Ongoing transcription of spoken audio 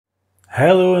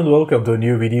Hello and welcome to a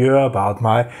new video about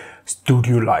my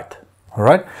studio light.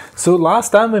 Alright, so last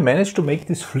time we managed to make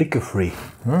this flicker free.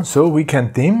 So we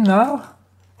can dim now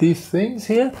these things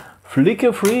here.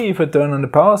 Flicker free. If I turn on the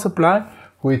power supply,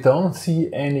 we don't see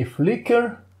any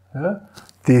flicker.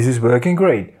 This is working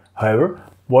great. However,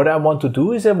 what I want to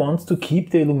do is I want to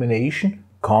keep the illumination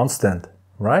constant.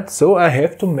 Right? So I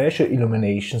have to measure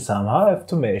illumination somehow. I have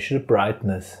to measure the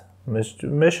brightness.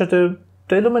 Measure the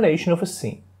illumination of a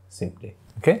scene. Simply,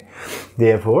 okay?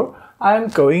 Therefore, I'm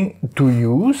going to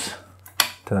use,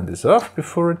 turn this off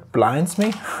before it blinds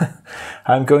me.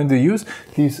 I'm going to use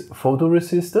this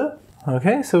photoresistor,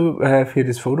 okay? So I have here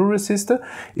this photoresistor.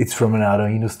 It's from an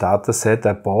Arduino starter set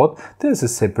I bought. There's a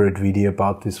separate video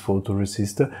about this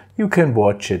photoresistor. You can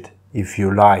watch it if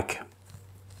you like.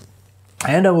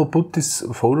 And I will put this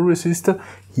photoresistor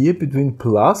here between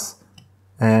plus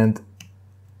and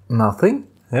nothing,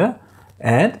 yeah?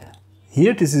 And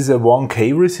here, this is a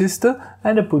 1K resistor,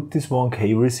 and I put this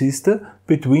 1K resistor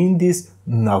between this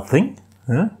nothing,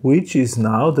 which is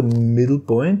now the middle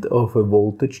point of a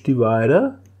voltage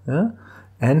divider,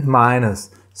 and minus.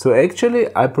 So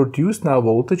actually, I produced now a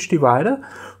voltage divider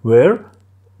where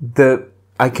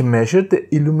I can measure the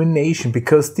illumination,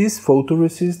 because this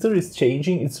photoresistor is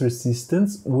changing its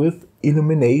resistance with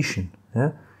illumination.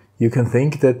 You can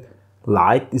think that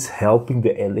light is helping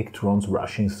the electrons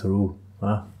rushing through.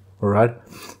 Alright,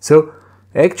 so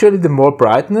actually the more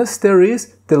brightness there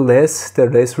is, the less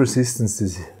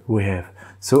resistances we have.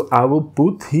 So I will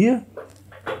put here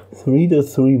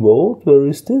 3.3 volt, where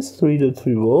is this?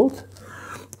 3.3 volt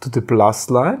to the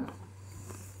plus line.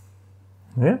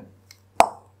 Yeah.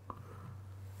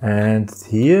 And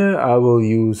here I will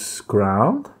use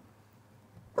ground.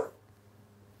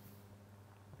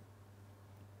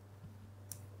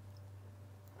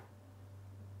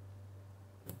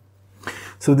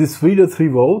 So these 3.3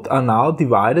 volt are now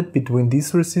divided between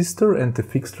this resistor and the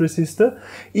fixed resistor.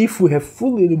 If we have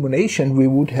full illumination, we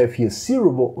would have here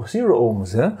 0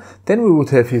 ohms. Then we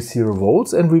would have here 0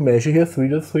 volts, and we measure here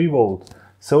 3.3 volt.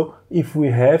 So if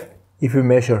we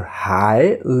measure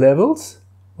high levels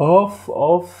of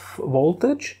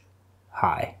voltage,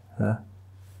 high,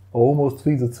 almost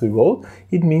 3.3 volt,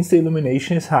 it means the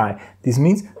illumination is high. This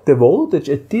means the voltage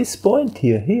at this point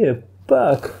here,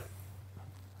 back.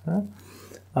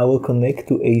 I will connect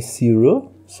to A0,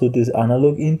 so this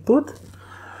analog input.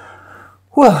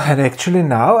 Well, and actually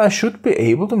now I should be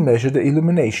able to measure the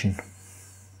illumination.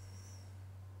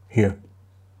 Here.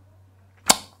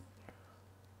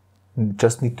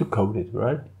 Just need to code it,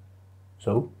 right?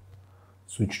 So,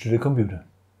 switch to the computer.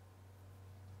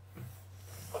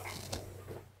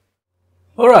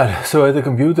 Alright, so at the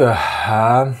computer,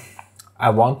 I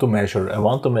want to measure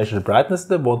the brightness,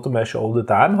 I want to measure all the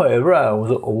time. However, I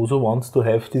also want to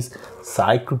have this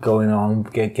cycle going on,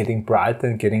 getting brighter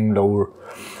and getting lower.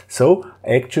 So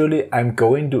actually I'm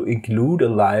going to include a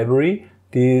library,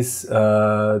 this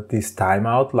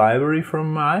timeout library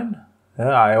from mine.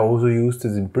 I also used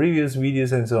this in previous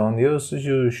videos and so on.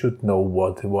 You should know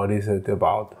what is it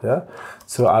about.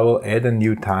 So I will add a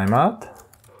new timeout.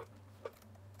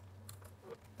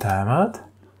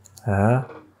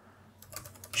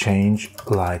 Change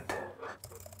light.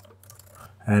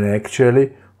 And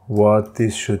actually what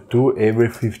this should do, every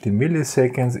 50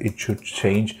 milliseconds it should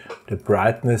change the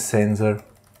brightness sensor.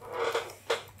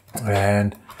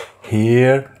 And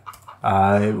here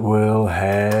I will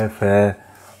have a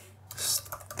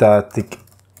static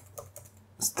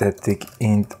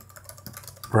int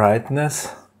brightness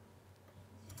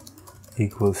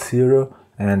equals 0,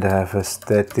 and I have a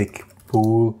static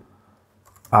pull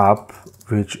up,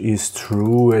 which is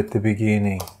true at the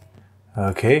beginning.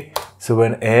 Okay, so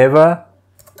whenever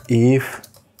if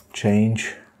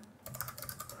change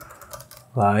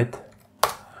light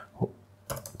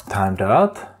timed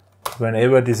out,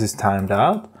 whenever this is timed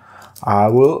out, I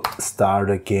will start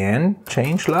again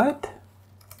change light,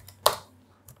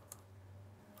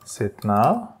 set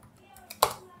now,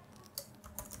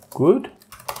 good,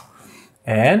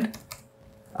 and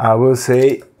I will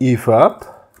say if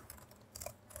up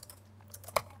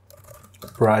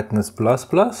brightness plus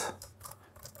plus,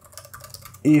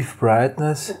 if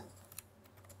brightness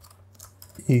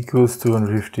equals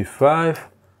 255,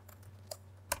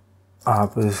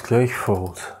 up ist gleich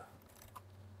false.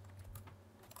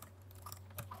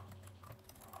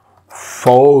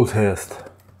 False heißt.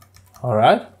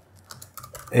 Alright?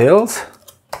 Else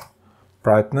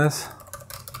brightness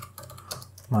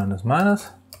minus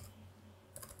minus,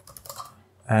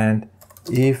 and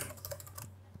if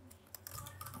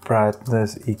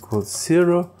brightness equals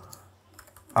 0,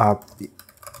 up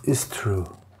is true.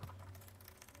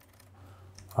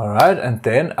 Alright, and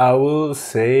then I will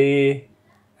say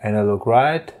analog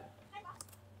right,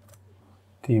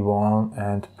 D1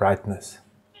 and brightness.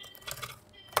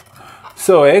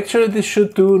 So actually this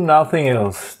should do nothing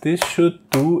else. This should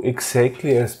do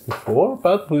exactly as before,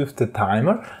 but with the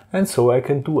timer, and so I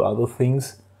can do other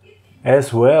things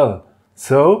as well.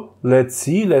 So let's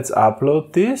see, let's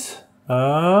upload this.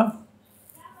 Turn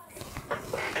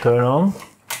on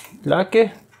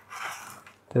Lacke,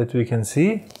 that we can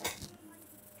see.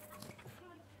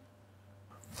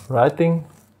 Writing.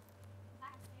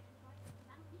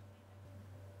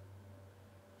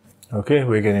 Okay,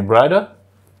 we're getting brighter.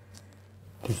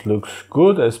 This looks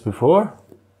good as before.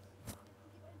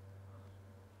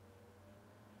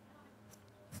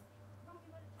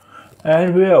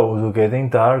 And we are also getting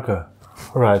darker.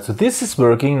 Alright, so this is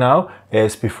working now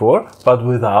as before, but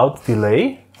without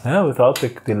delay, without the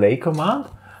delay command.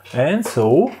 And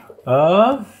so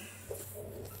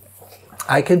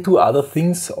I can do other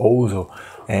things also.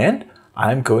 And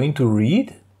I'm going to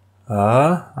read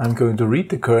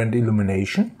the current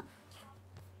illumination.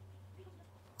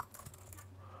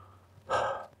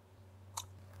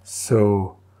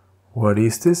 So what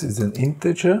is this? It's an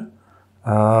integer.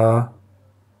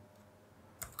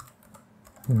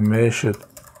 Measured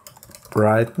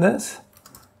brightness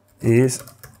is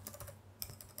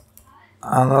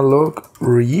analog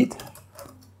read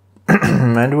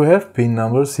and we have pin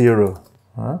number 0.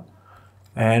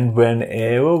 And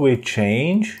whenever we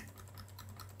change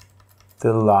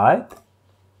the light,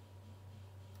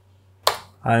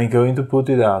 I'm going to put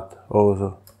it out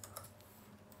also.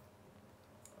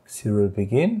 Serial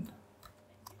begin.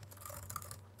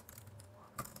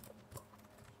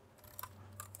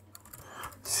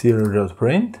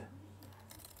 Serial.print.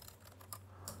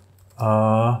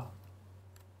 Not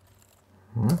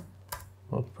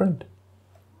print.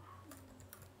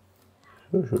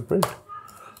 Sure, should print.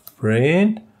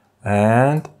 Print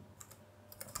and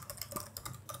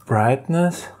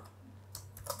brightness.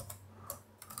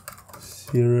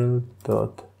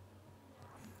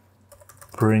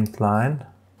 Serial.print line.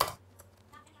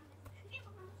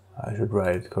 I should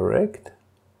write it correct.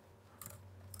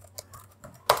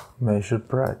 Measured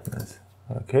brightness.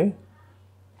 Okay,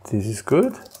 this is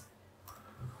good.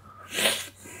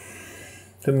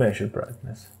 The measured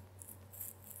brightness.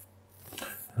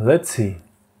 Let's see.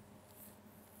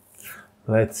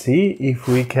 Let's see if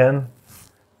we can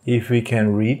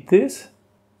read this.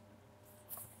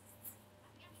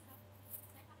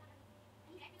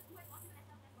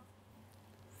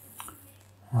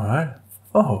 All right.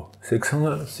 Oh,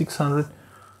 600.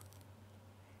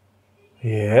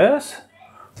 Yes.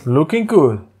 Looking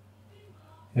good.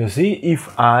 You see,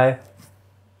 if I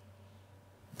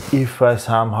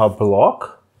somehow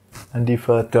block and if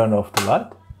I turn off the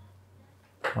light,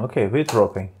 okay, we're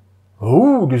dropping.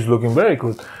 Oh, this is looking very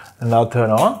good. And now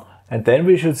turn on, and then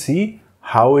we should see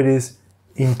how it is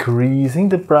increasing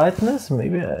the brightness.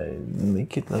 Maybe I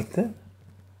make it like that.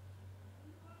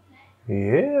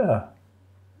 Yeah.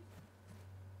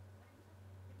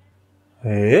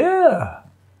 Yeah.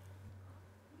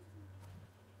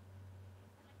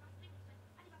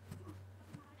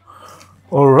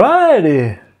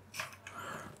 Alrighty.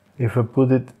 If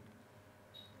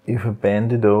I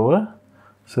bend it over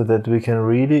so that we can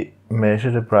really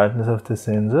measure the brightness of the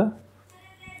sensor.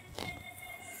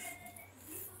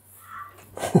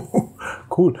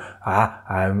 Cool.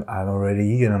 I'm already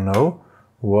eager to know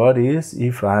what is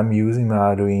if I'm using my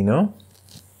Arduino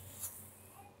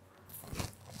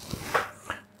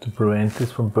to prevent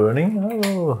this from burning.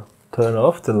 Oh, turn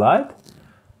off the light.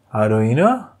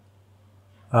 Arduino.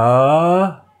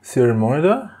 Serial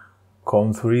monitor.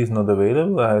 COM3 is not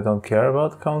available. I don't care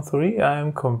about COM3. I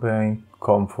am comparing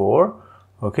COM4.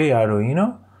 Okay,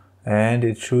 Arduino. And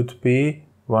it should be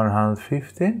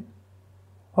 115.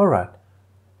 Alright.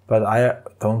 But I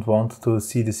don't want to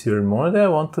see the serial monitor. I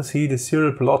want to see the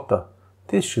serial plotter.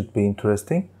 This should be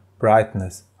interesting.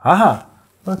 Brightness. Aha!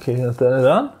 Okay, I'll turn it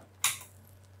on.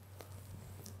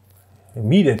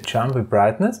 Immediate jump in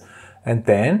brightness. And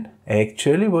then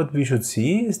actually what we should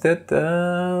see is that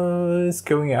it's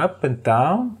going up and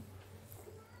down.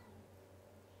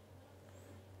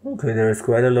 Okay, there is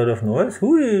quite a lot of noise.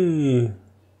 Whee!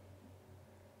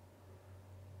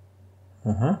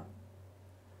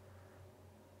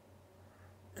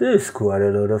 There's quite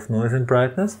a lot of noise and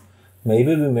brightness.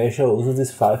 Maybe we measure also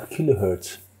this 5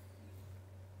 kilohertz.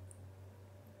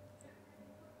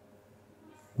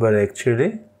 But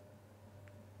actually,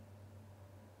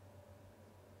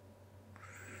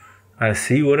 I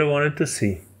see what I wanted to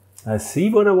see. I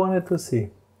see what I wanted to see.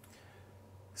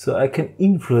 So I can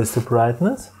influence the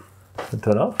brightness. And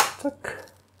turn off. Tuck.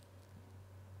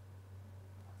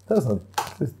 That's not,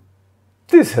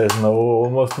 this has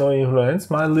almost no influence,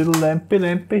 my little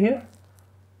lampy here.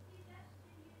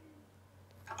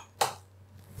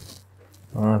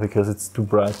 Because it's too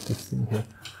bright, this thing here.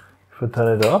 If I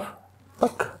turn it off,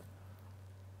 look,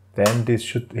 then this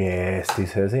should, yes,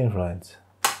 this has influence.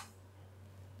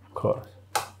 Of course.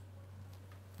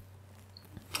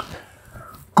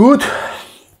 Good.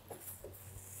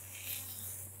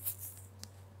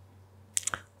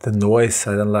 The noise,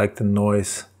 I don't like the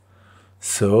noise.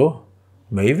 So,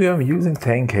 maybe I'm using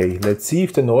 10K. Let's see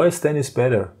if the noise then is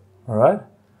better. Alright?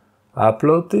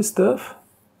 Upload this stuff.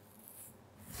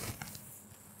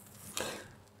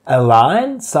 A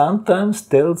line sometimes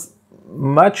tells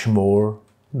much more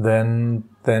than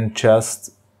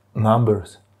just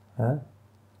numbers.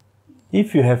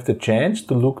 If you have the chance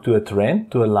to look to a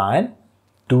trend, to a line,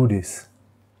 do this.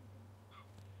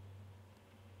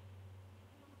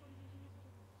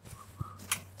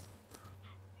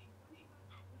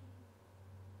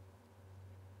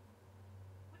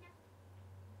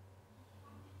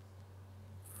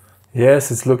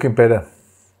 Yes, it's looking better.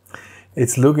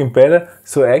 It's looking better.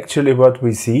 So actually what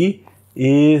we see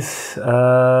is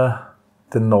the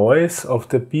noise of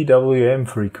the PWM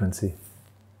frequency.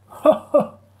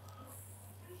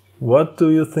 What do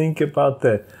you think about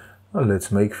that? Well, let's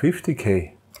make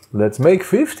 50K. Let's make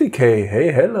 50K.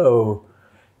 Hey, hello.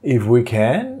 If we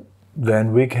can,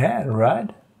 then we can, right?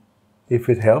 If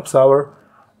it helps our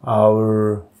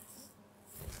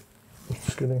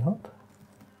it's getting hot.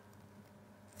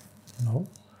 No.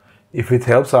 If it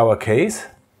helps our case,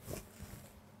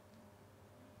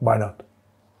 why not?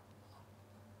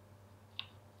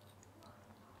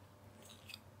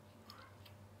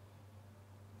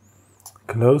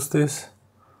 Close this,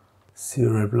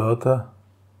 serial plotter,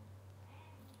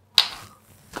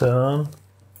 turn,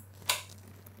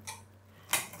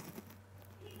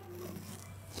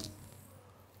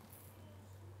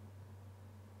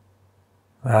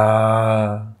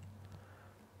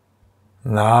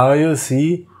 now you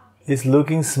see it's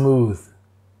looking smooth.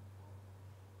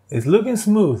 It's looking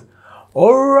smooth.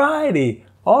 Alrighty,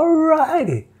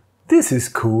 alrighty, this is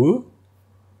cool.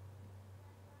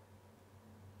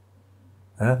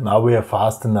 Now we are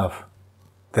fast enough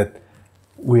that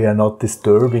we are not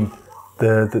disturbing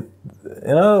the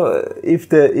you know, if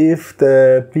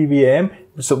the PWM,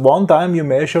 so one time you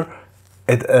measure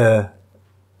at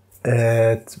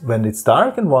when it's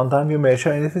dark and one time you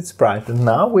measure and if it's bright. And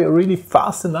now we are really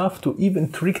fast enough to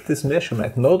even trick this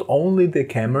measurement, not only the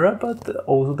camera but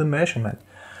also the measurement.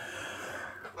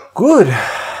 Good.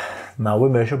 Now we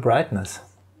measure brightness.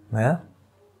 Yeah.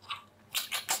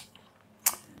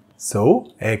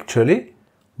 So actually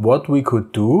what we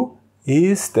could do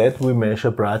is that we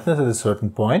measure brightness at a certain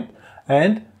point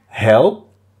and help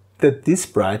that this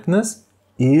brightness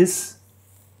is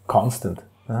constant.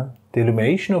 The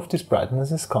illumination of this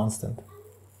brightness is constant.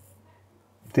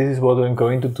 This is what I'm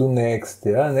going to do next.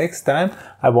 Yeah? Next time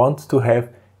I want to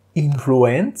have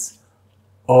influence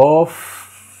of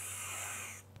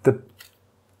the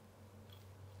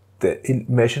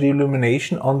measured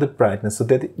illumination on the brightness so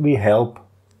that we help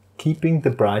keeping the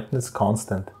brightness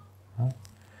constant.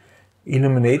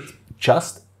 Illuminate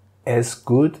just as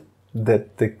good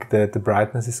that the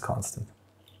brightness is constant.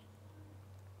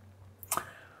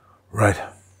 Right.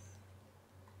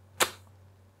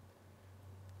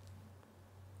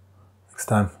 Next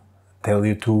time I'll tell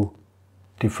you 2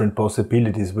 different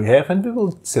possibilities we have and we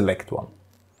will select one.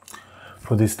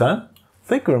 For this time,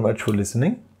 thank you very much for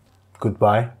listening.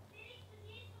 Goodbye.